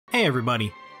Hey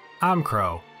everybody, I'm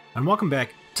Crow, and welcome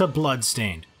back to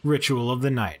Bloodstained, Ritual of the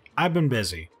Night. I've been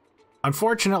busy.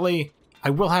 Unfortunately, I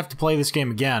will have to play this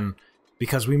game again,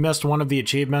 because we missed one of the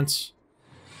achievements.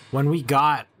 When we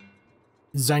got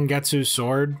Zangetsu's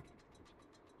sword,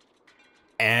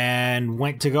 and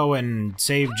went to go and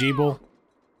save Jeeble,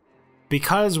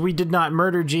 because we did not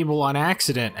murder Jeeble on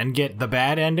accident and get the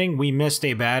bad ending, we missed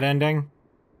a bad ending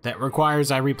that requires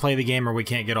I replay the game or we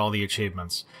can't get all the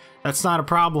achievements. That's not a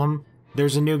problem.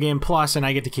 There's a new game plus and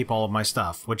I get to keep all of my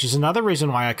stuff, which is another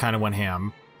reason why I kind of went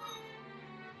ham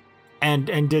and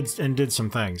did some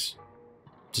things.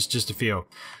 Just a few.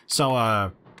 So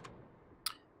I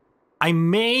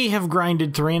may have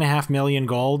grinded 3.5 million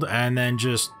gold and then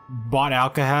just bought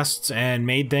alcahests and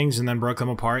made things and then broke them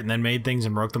apart and then made things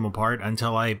and broke them apart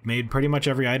until I made pretty much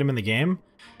every item in the game.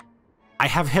 I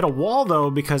have hit a wall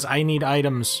though because I need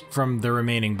items from the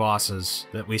remaining bosses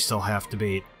that we still have to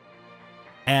beat.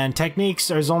 And techniques,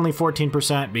 there's only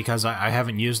 14% because I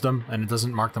haven't used them, and it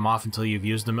doesn't mark them off until you've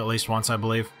used them at least once, I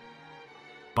believe.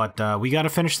 But we gotta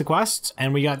finish the quests,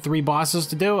 and we got 3 bosses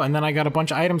to do, and then I got a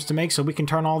bunch of items to make so we can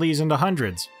turn all these into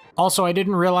hundreds. Also, I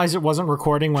didn't realize it wasn't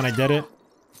recording when I did it,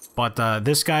 but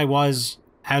this guy was,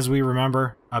 as we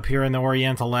remember, up here in the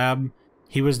Oriental Lab.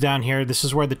 He was down here. This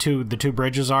is where the two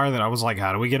bridges are that I was like,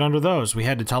 how do we get under those? We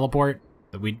had to teleport,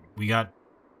 that we got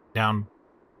down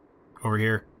over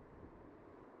here.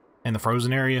 In the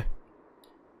frozen area.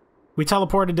 We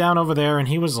teleported down over there and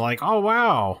he was like, oh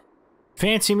wow,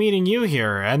 fancy meeting you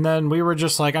here. And then we were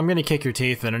just like, I'm gonna kick your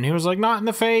teeth in. And he was like, not in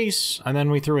the face. And then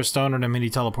we threw a stone at him and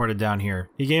he teleported down here.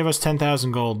 He gave us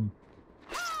 10,000 gold.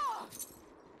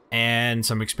 And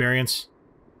some experience.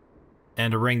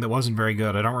 And a ring that wasn't very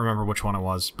good. I don't remember which one it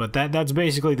was. But that's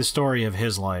basically the story of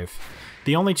his life.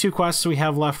 The only 2 quests we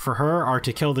have left for her are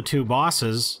to kill the 2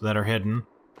 bosses that are hidden.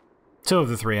 2 of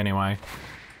the 3 anyway.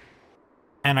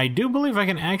 And I do believe I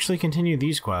can actually continue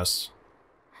these quests.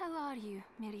 How are you,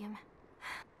 Miriam?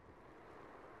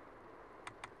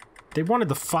 They wanted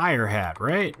the fire hat,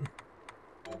 right?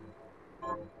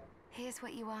 Here's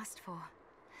what you asked for.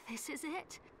 This is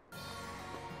it?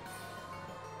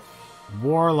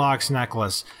 Warlock's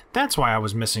necklace. That's why I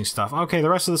was missing stuff. Okay, the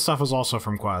rest of the stuff was also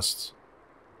from quests.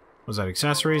 Was that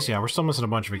accessories? Yeah, we're still missing a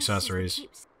bunch of accessories.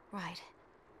 Right.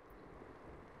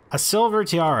 A silver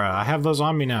tiara. I have those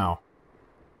on me now.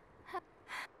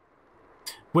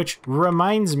 Which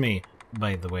reminds me,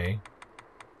 by the way,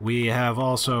 we have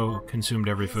also consumed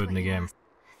every food in the game.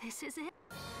 This is it?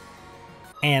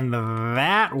 And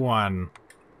that one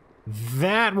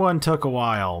took a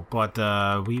while, but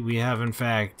we have in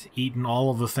fact eaten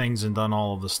all of the things and done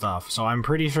all of the stuff. So I'm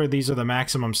pretty sure these are the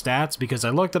maximum stats because I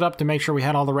looked it up to make sure we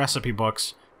had all the recipe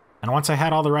books. And once I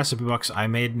had all the recipe books, I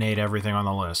made and ate everything on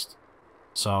the list.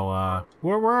 So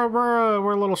we're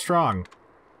a little strong.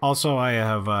 Also, I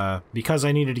have, because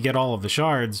I needed to get all of the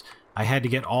shards, I had to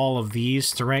get all of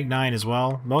these to rank 9 as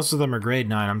well. Most of them are grade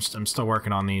 9, I'm still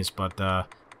working on these, but,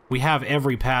 we have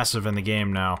every passive in the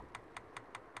game now.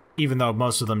 Even though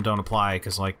most of them don't apply,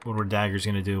 because, like, what are daggers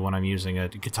gonna do when I'm using a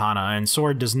katana? And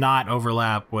sword does not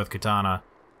overlap with katana.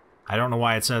 I don't know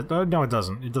why it says... Oh, no, it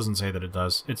doesn't. It doesn't say that it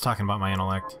does. It's talking about my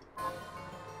intellect.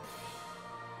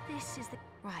 This is the...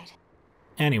 Right.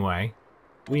 Anyway,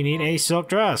 we need a silk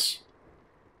dress.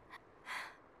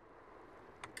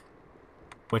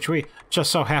 Which we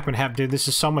just so happen to have. Dude, this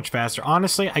is so much faster.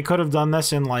 Honestly, I could have done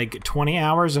this in like 20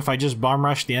 hours if I just bomb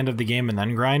rushed the end of the game and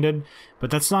then grinded.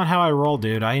 But that's not how I roll,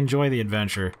 dude. I enjoy the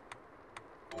adventure.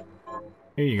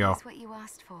 Here you go. That's what you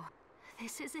asked for.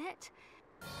 This is it?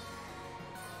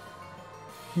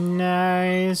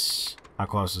 Nice. How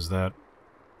close is that?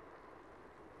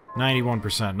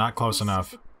 91%. Not close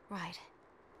enough. Right.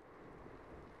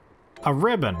 A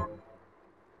ribbon.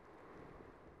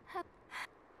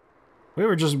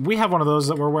 We have one of those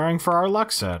that we're wearing for our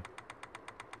luck set.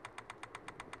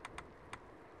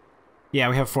 Yeah,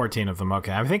 we have 14 of them.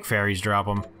 Okay, I think fairies drop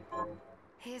them.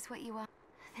 Here's what you are.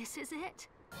 This is it?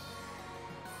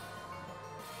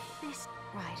 This...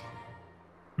 Right.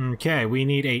 Okay, we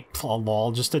need a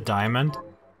lol, just a diamond.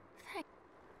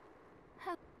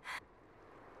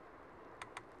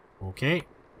 Okay.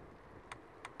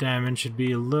 Diamond should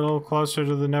be a little closer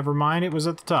to the nevermind. It was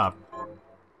at the top.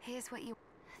 Here's what you...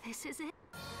 This is it?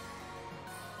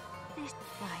 This...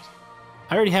 Right.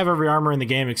 I already have every armor in the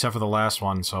game except for the last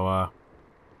one, so,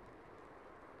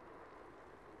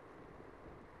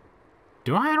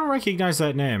 Do I? I don't recognize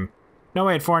that name. No,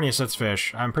 wait, Fornius, that's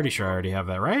fish. I'm pretty sure I already have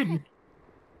that, right?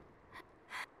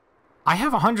 I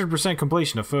have 100%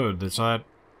 completion of food, so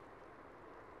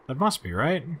that must be,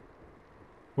 right?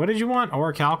 What did you want?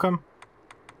 Orichalcum?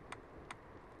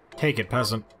 Take it,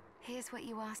 peasant. this what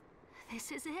you asked?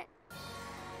 This is it?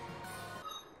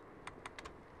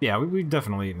 Yeah, we've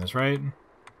definitely eaten this, right?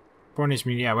 Fortnite's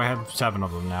meat, yeah, we have 7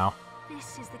 of them now.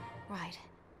 This is the... Right.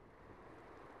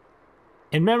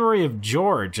 In memory of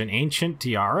George, an ancient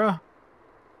tiara?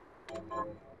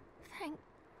 Thank...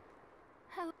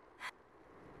 Oh.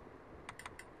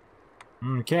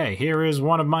 Okay, here is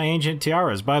one of my ancient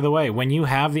tiaras. By the way, when you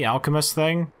have the alchemist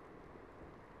thing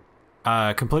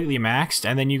completely maxed,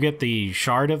 and then you get the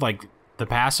shard of, like, the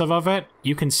passive of it,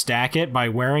 you can stack it by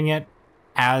wearing it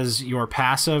as your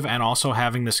passive and also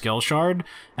having the skill shard.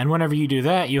 And whenever you do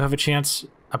that, you have a chance,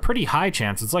 a pretty high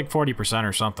chance, it's like 40%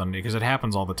 or something, because it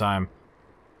happens all the time.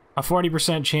 A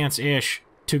 40% chance-ish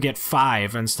to get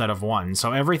 5 instead of 1.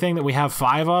 So everything that we have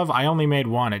 5 of, I only made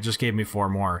 1, it just gave me 4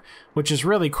 more. Which is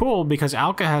really cool, because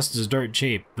Alkahest is dirt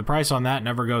cheap. The price on that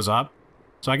never goes up.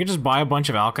 So I could just buy a bunch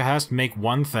of Alkahest, make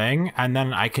one thing, and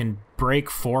then I can break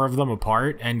 4 of them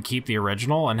apart and keep the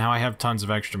original, and now I have tons of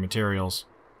extra materials.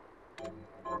 Now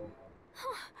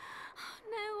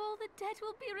all the dead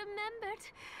will be remembered.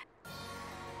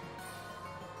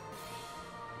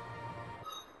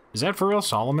 Is that for real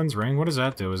Solomon's ring? What does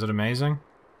that do? Is it amazing?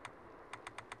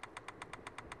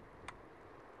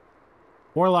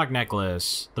 Warlock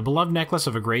necklace. The beloved necklace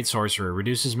of a great sorcerer.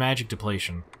 Reduces magic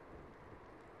depletion.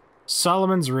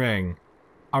 Solomon's ring.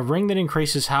 A ring that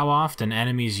increases how often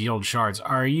enemies yield shards.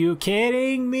 Are you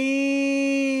kidding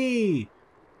me?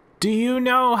 Do you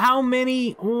know how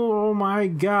many? Oh my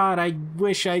god, I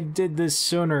wish I did this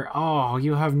sooner. Oh,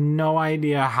 you have no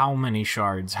idea how many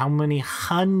shards, how many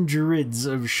hundreds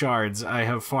of shards I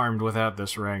have farmed without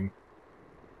this ring.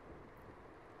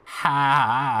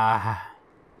 Ha!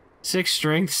 6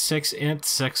 strength, 6 int,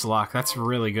 6 luck. That's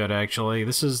really good, actually.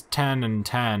 This is 10 and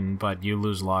 10, but you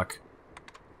lose luck.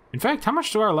 In fact, how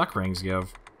much do our luck rings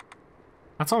give?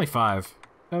 That's only 5.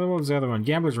 What was the other one?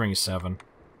 Gambler's ring is 7.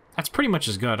 That's pretty much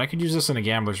as good. I could use this in a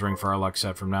gambler's ring for our luck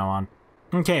set from now on.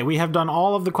 Okay, we have done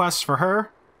all of the quests for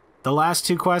her. The last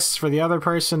 2 quests for the other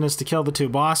person is to kill the 2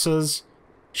 bosses.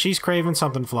 She's craving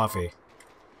something fluffy.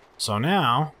 So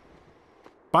now...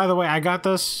 By the way, I got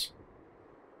this.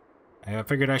 I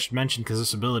figured I should mention because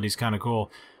this ability is kind of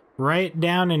cool. Right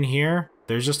down in here,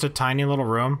 there's just a tiny little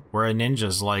room where a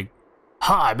ninja's like,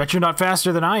 "Ha, I bet you're not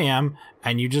faster than I am!"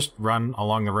 And you just run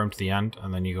along the room to the end,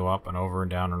 and then you go up and over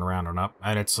and down and around and up.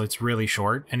 And it's really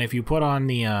short. And if you put on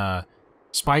the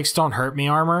Spikes Don't Hurt Me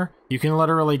armor, you can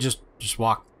literally just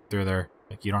walk through there.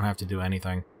 Like, you don't have to do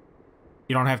anything.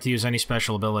 You don't have to use any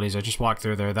special abilities. I just walked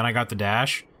through there. Then I got the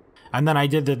dash. And then I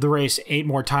did the race 8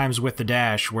 more times with the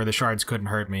dash where the shards couldn't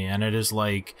hurt me. And it is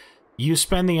like, you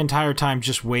spend the entire time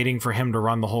just waiting for him to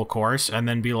run the whole course and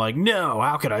then be like, no,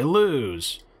 how could I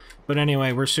lose? But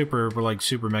anyway, we're like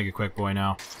super mega quick boy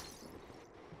now.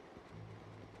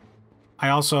 I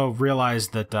also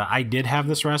realized that I did have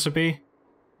this recipe.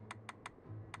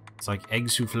 It's like egg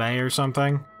souffle or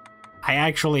something. I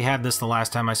actually had this the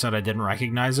last time I said I didn't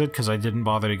recognize it because I didn't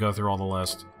bother to go through all the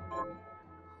list.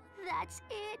 That's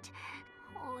it.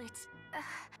 Oh, it's...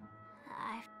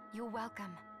 You're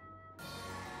welcome.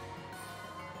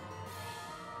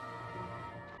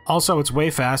 Also, it's way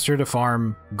faster to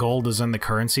farm gold as in the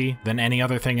currency than any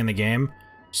other thing in the game.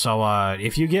 So,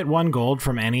 if you get 1 gold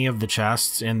from any of the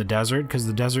chests in the desert, because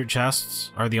the desert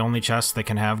chests are the only chests that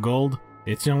can have gold,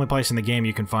 it's the only place in the game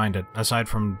you can find it, aside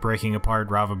from breaking apart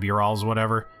Rava Biral's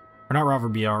whatever. Or not Rava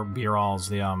Biral's,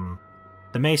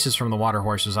 the maces from the water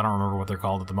horses, I don't remember what they're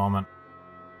called at the moment.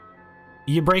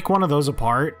 You break one of those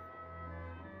apart,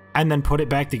 and then put it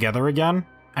back together again,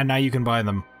 and now you can buy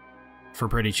them for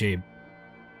pretty cheap.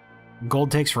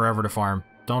 Gold takes forever to farm.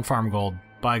 Don't farm gold.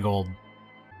 Buy gold.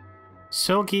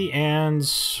 Silky and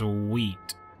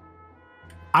sweet.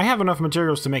 I have enough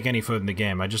materials to make any food in the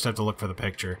game. I just have to look for the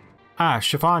picture. Ah,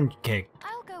 chiffon cake.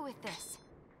 I'll go with this.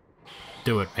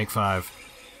 Do it. Make 5.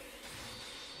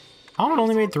 Oh, it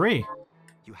only made 3.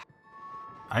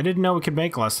 I didn't know we could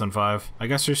make less than 5. I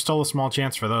guess there's still a small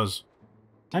chance for those.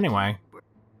 Anyway.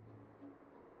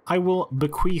 I will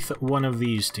bequeath one of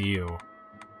these to you.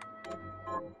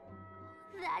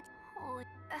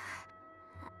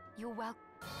 You're welcome.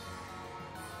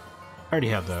 I already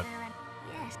have that.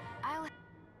 Yes, I'll...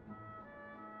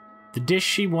 The dish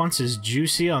she wants is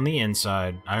juicy on the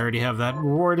inside. I already have that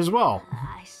reward as well.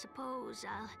 I suppose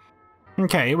I'll...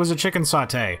 Okay, it was a chicken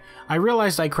sauté. I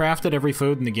realized I crafted every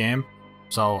food in the game,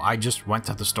 so I just went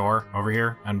to the store over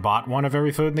here and bought one of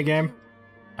every food in the game.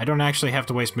 I don't actually have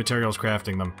to waste materials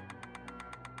crafting them.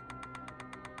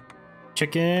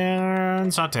 Chicken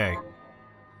sauté.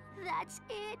 That's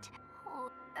it.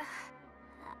 Oh,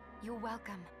 you're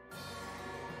welcome.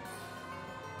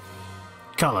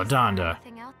 Caladonda.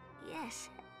 Anything else? Yes.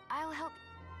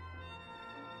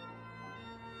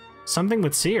 Something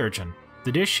with sea urchin.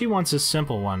 The dish she wants is a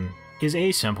simple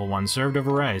one served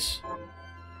over rice.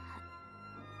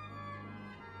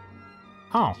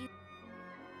 Oh.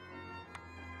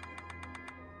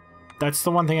 That's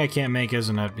the one thing I can't make,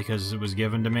 isn't it? Because it was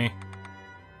given to me.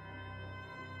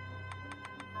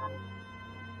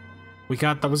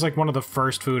 That was like one of the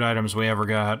first food items we ever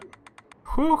got.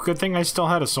 Whew, good thing I still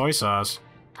had a soy sauce.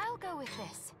 I'll go with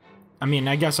this. I mean,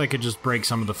 I guess I could just break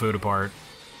some of the food apart.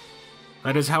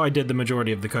 That is how I did the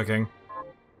majority of the cooking.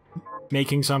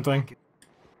 Making something.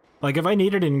 Like, if I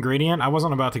needed an ingredient, I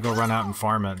wasn't about to go run out and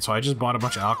farm it, so I just bought a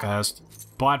bunch of alkahest,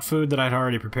 bought food that I'd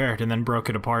already prepared, and then broke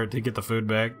it apart to get the food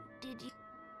back. Did you?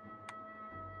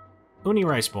 Uni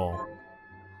rice bowl.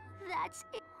 That's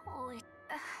it. Oh,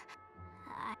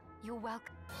 you're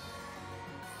welcome.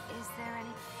 Is there any?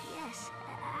 Yes,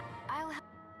 I'll help.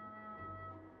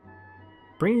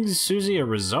 Brings Susie a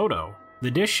risotto. The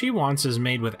dish she wants is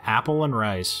made with apple and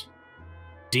rice.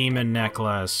 Demon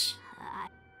necklace.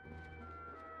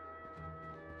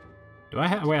 Do I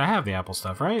have? Wait, I have the apple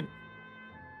stuff, right?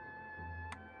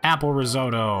 Apple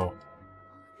risotto.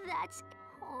 That's.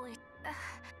 Oh,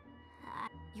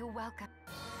 you're welcome.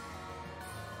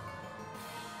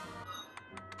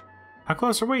 How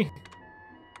close are we?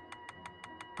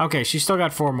 Okay, she's still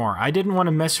got 4 more. I didn't want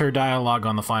to miss her dialogue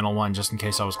on the final one, just in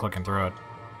case I was clicking through it.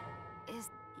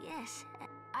 Yes,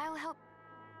 I'll help.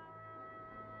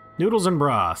 Noodles and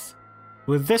broth.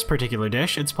 With this particular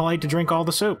dish, it's polite to drink all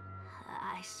the soup.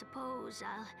 I suppose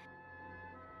I'll.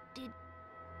 Did.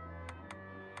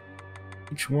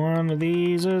 Each one of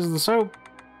these is the soup.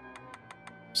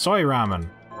 Soy ramen.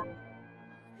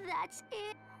 That's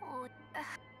it. Oh,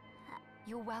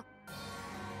 you're welcome.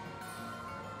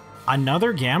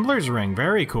 Another gambler's ring.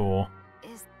 Very cool.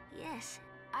 Yes,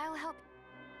 I'll help.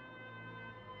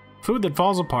 Food that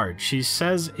falls apart. She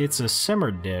says it's a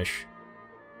simmered dish.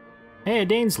 Hey, a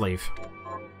Dane's leaf.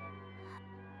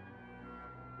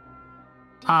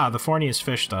 Ah, the thorniest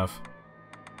fish stuff.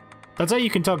 That's how you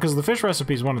can tell, because the fish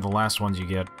recipe is one of the last ones you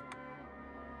get.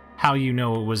 How you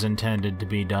know it was intended to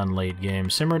be done late game.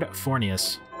 Simmered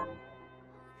thorniest.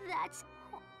 That's.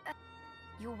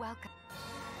 You're welcome.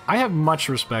 I have much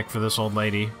respect for this old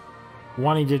lady.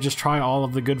 Wanting to just try all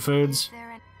of the good foods.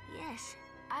 Yes,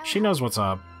 She knows what's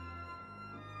up.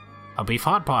 A beef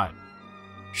hot pot.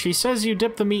 She says you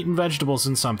dip the meat and vegetables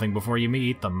in something before you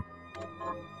eat them.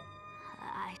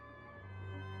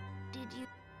 Did you?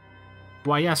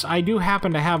 Why, yes, I do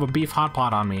happen to have a beef hot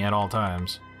pot on me at all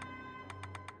times.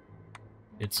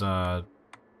 It's a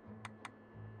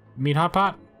meat hot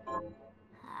pot?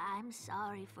 I'm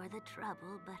sorry for the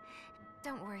trouble, but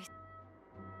don't worry.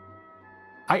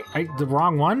 The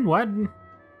wrong one? What?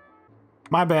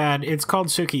 My bad, it's called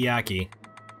sukiyaki.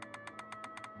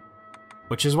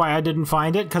 Which is why I didn't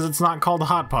find it, because it's not called a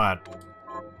hot pot.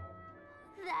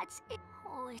 That's it.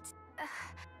 Oh, it's.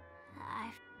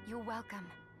 You're welcome.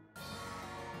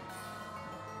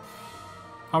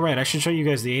 Alright, I should show you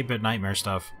guys the 8-bit nightmare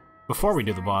stuff. Before we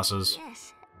do the bosses.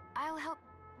 Yes, I'll help.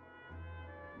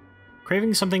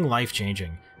 Craving something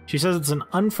life-changing. She says it's an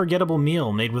unforgettable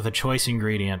meal made with a choice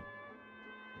ingredient.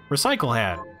 Recycle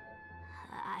hat.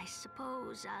 I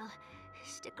suppose I'll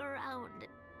stick around.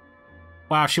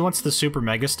 Wow, she wants the super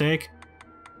mega steak?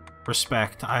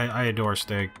 Respect. I adore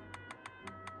steak.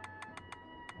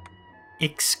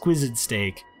 Exquisite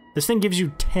steak. This thing gives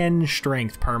you 10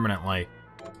 strength permanently.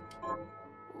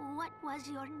 What was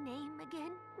your name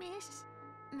again, miss?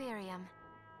 Miriam.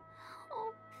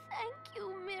 Oh, thank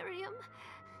you, Miriam.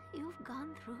 You've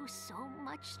gone through so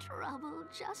much trouble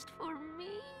just for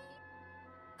me.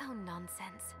 Oh,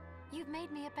 nonsense. You've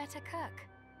made me a better cook.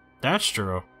 That's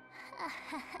true.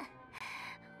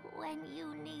 When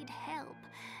you need help,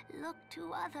 look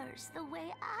to others the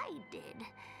way I did.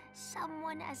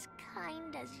 Someone as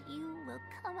kind as you will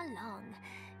come along.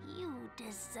 You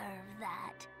deserve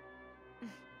that.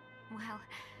 Well,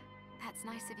 that's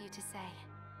nice of you to say.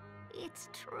 It's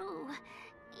true.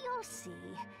 You'll see.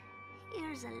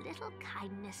 Here's a little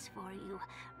kindness for you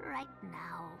right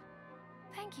now.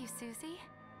 Thank you, Susie.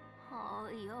 Oh,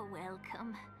 you're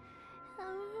welcome.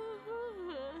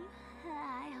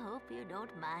 I hope you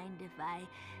don't mind if I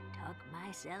tuck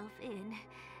myself in.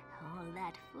 All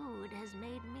that food has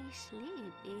made me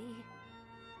sleepy.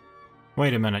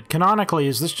 Wait a minute. Canonically,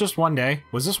 is this just one day?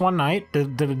 Was this one night?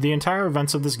 Did the entire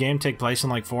events of this game take place in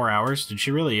like 4 hours? Did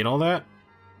she really eat all that?